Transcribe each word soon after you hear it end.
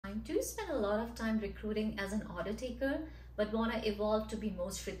Do you spend a lot of time recruiting as an order taker but want to evolve to be more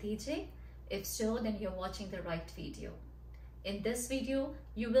strategic? If so, then you're watching the right video. In this video,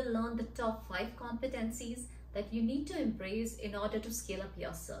 you will learn the top 5 competencies that you need to embrace in order to scale up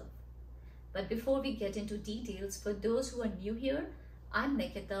yourself. But before we get into details, for those who are new here, I'm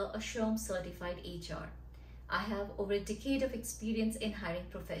Nikita, a SHRM certified HR. I have over a decade of experience in hiring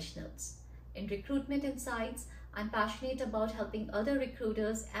professionals. In Recruitment Insights, I'm passionate about helping other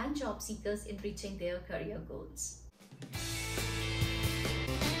recruiters and job seekers in reaching their career goals.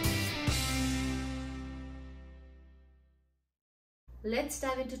 Let's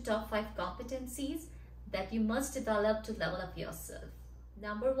dive into top 5 competencies that you must develop to level up yourself.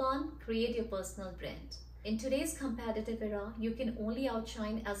 Number 1, create your personal brand. In today's competitive era, you can only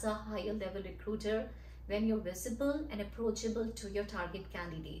outshine as a higher level recruiter when you're visible and approachable to your target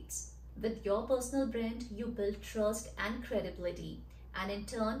candidates. With your personal brand, you build trust and credibility, and in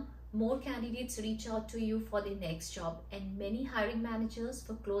turn, more candidates reach out to you for their next job and many hiring managers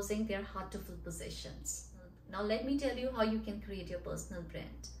for closing their hard-to-fill positions. Now let me tell you how you can create your personal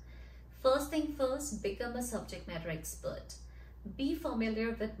brand. First thing first, become a subject matter expert. Be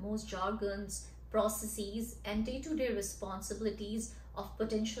familiar with most jargons, processes, and day-to-day responsibilities of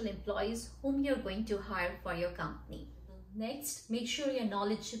potential employees whom you're going to hire for your company. Next, make sure you're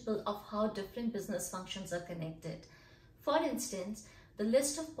knowledgeable of how different business functions are connected. For instance, the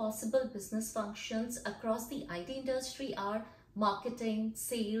list of possible business functions across the IT industry are marketing,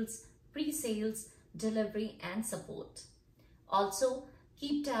 sales, pre-sales, delivery, and support. Also,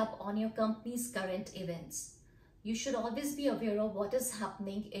 keep tab on your company's current events. You should always be aware of what is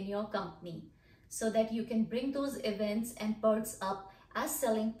happening in your company so that you can bring those events and perks up as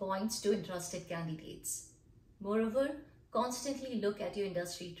selling points to interested candidates. Moreover, constantly look at your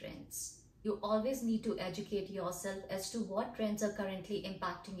industry trends. You always need to educate yourself as to what trends are currently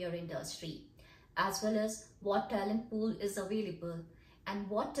impacting your industry, as well as what talent pool is available and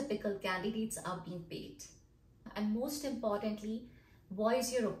what typical candidates are being paid. And most importantly,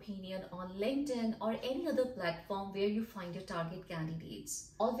 voice your opinion on LinkedIn or any other platform where you find your target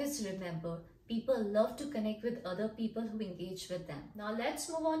candidates. Always remember, people love to connect with other people who engage with them. Now let's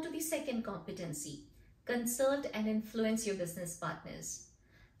move on to the second competency. Consult and influence your business partners.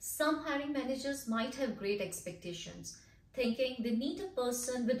 Some hiring managers might have great expectations, thinking they need a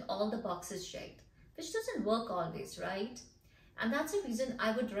person with all the boxes checked, which doesn't work always, right? And that's the reason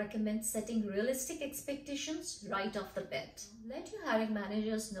I would recommend setting realistic expectations right off the bat. Let your hiring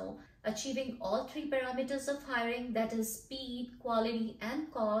managers know achieving all 3 parameters of hiring, that is speed, quality,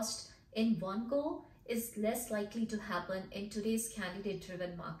 and cost, in one go is less likely to happen in today's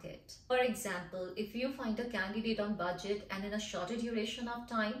candidate-driven market. For example, if you find a candidate on budget and in a shorter duration of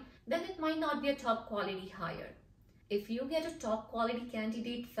time, then it might not be a top quality hire. If you get a top quality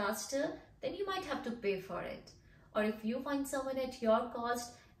candidate faster, then you might have to pay for it. Or if you find someone at your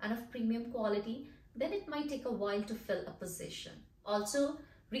cost and of premium quality, then it might take a while to fill a position. Also,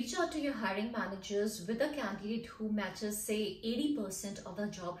 reach out to your hiring managers with a candidate who matches, say, 80% of the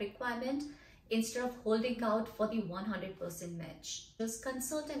job requirement instead of holding out for the 100% match. Just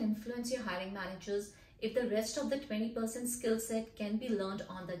consult and influence your hiring managers if the rest of the 20% skill set can be learned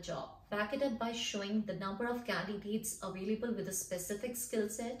on the job. Back it up by showing the number of candidates available with a specific skill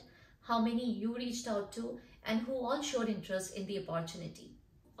set, how many you reached out to, and who all showed interest in the opportunity.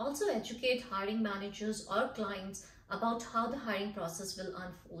 Also educate hiring managers or clients about how the hiring process will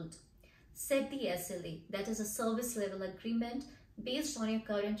unfold. Set the SLA, that is a service level agreement, based on your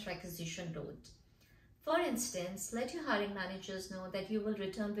current requisition load. For instance, let your hiring managers know that you will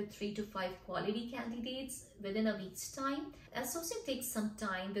return with 3 to 5 quality candidates within a week's time, as sourcing takes some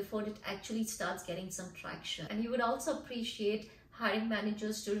time before it actually starts getting some traction. And you would also appreciate hiring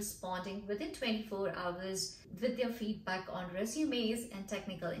managers to responding within 24 hours with their feedback on resumes and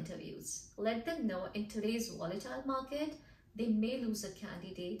technical interviews. Let them know in today's volatile market, they may lose a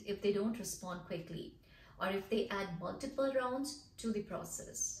candidate if they don't respond quickly, or if they add multiple rounds to the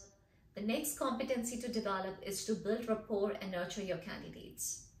process. The next competency to develop is to build rapport and nurture your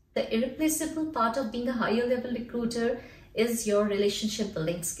candidates. The irreplaceable part of being a higher level recruiter is your relationship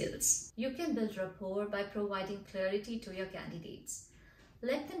building skills. You can build rapport by providing clarity to your candidates.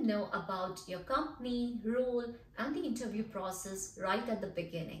 Let them know about your company, role, and the interview process right at the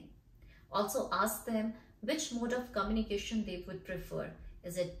beginning. Also ask them which mode of communication they would prefer.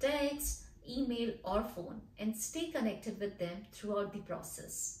 Is it text, email, or phone? And stay connected with them throughout the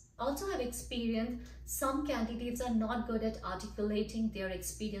process. Also have experienced some candidates are not good at articulating their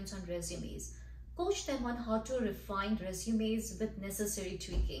experience on resumes. Coach them on how to refine resumes with necessary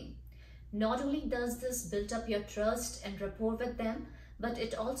tweaking. Not only does this build up your trust and rapport with them, but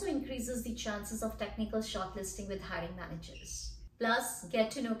it also increases the chances of technical shortlisting with hiring managers. Plus,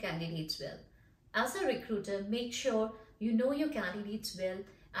 get to know candidates well. As a recruiter, make sure you know your candidates well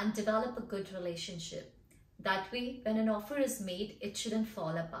and develop a good relationship. That way, when an offer is made, it shouldn't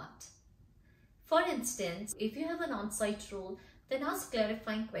fall apart. For instance, if you have an on-site role, then ask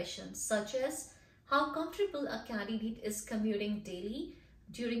clarifying questions such as how comfortable a candidate is commuting daily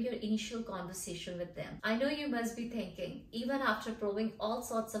during your initial conversation with them. I know you must be thinking, even after probing all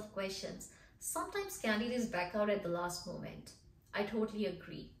sorts of questions, sometimes candidates back out at the last moment. I totally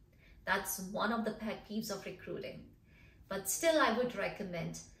agree. That's one of the pet peeves of recruiting. But still, I would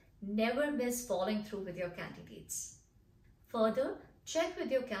recommend never miss following through with your candidates. Further, check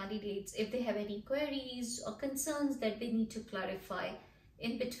with your candidates if they have any queries or concerns that they need to clarify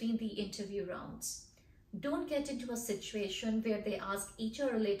in between the interview rounds. Don't get into a situation where they ask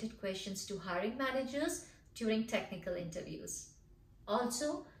HR-related questions to hiring managers during technical interviews.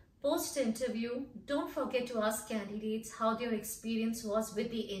 Also, post-interview, don't forget to ask candidates how their experience was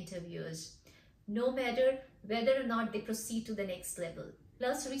with the interviewers, no matter whether or not they proceed to the next level.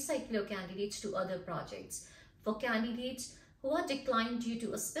 Plus, recycle your candidates to other projects. For candidates who are declined due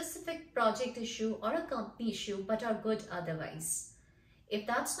to a specific project issue or a company issue but are good otherwise. If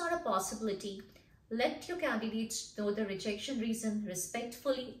that's not a possibility, let your candidates know the rejection reason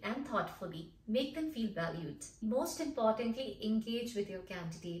respectfully and thoughtfully. Make them feel valued. Most importantly, engage with your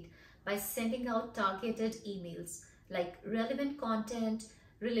candidate by sending out targeted emails like relevant content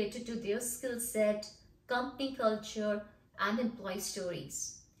related to their skill set, company culture, and employee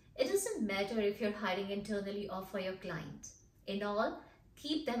stories. It doesn't matter if you're hiring internally or for your client. In all,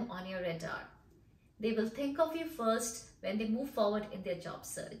 keep them on your radar. They will think of you first when they move forward in their job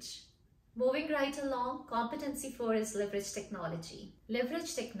search. Moving right along, competency 4 is leverage technology.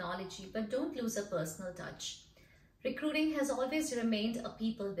 Leverage technology, but don't lose a personal touch. Recruiting has always remained a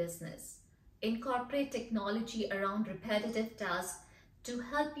people business. Incorporate technology around repetitive tasks to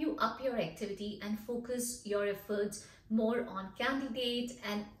help you up your activity and focus your efforts more on candidate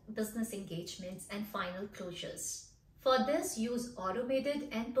and business engagements and final closures. For this, use automated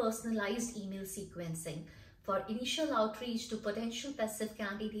and personalized email sequencing for initial outreach to potential passive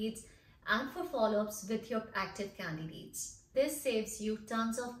candidates and for follow-ups with your active candidates. This saves you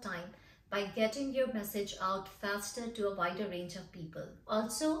tons of time by getting your message out faster to a wider range of people.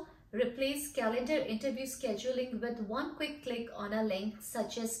 Also, replace calendar interview scheduling with one quick click on a link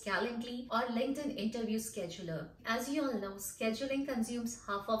such as Calendly or LinkedIn Interview Scheduler. As you all know, scheduling consumes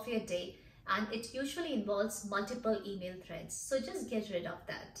half of your day and it usually involves multiple email threads, so just get rid of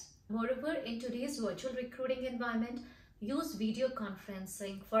that. Moreover, in today's virtual recruiting environment, use video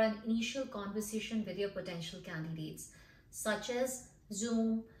conferencing for an initial conversation with your potential candidates, such as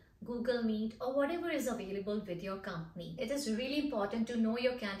Zoom, Google Meet, or whatever is available with your company. It is really important to know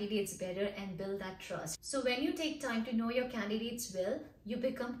your candidates better and build that trust. So when you take time to know your candidates well, you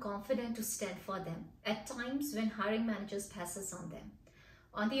become confident to stand for them at times when hiring managers passes on them.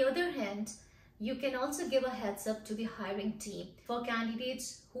 On the other hand, you can also give a heads up to the hiring team for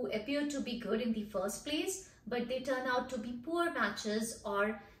candidates who appear to be good in the first place, but they turn out to be poor matches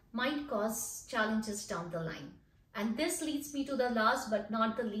or might cause challenges down the line. And this leads me to the last but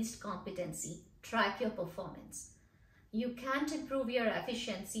not the least competency: track your performance. You can't improve your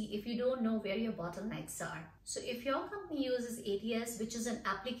efficiency if you don't know where your bottlenecks are. So if your company uses ATS, which is an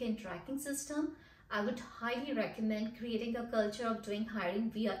applicant tracking system, I would highly recommend creating a culture of doing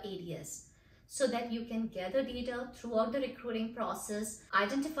hiring via ATS so that you can gather data throughout the recruiting process,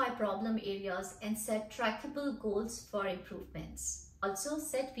 identify problem areas, and set trackable goals for improvements. Also,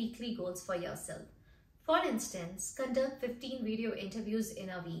 set weekly goals for yourself. For instance, conduct 15 video interviews in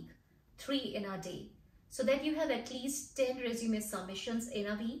a week, 3 in a day, so that you have at least 10 resume submissions in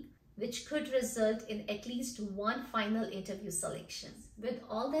a week, which could result in at least one final interview selection. With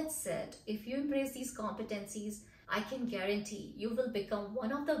all that said, if you embrace these competencies, I can guarantee you will become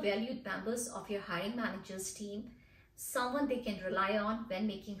one of the valued members of your hiring manager's team, someone they can rely on when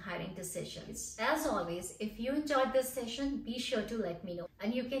making hiring decisions. As always, if you enjoyed this session, be sure to let me know.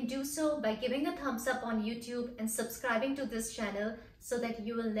 And you can do so by giving a thumbs up on YouTube and subscribing to this channel so that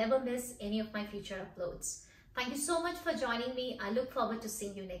you will never miss any of my future uploads. Thank you so much for joining me. I look forward to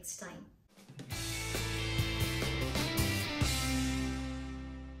seeing you next time.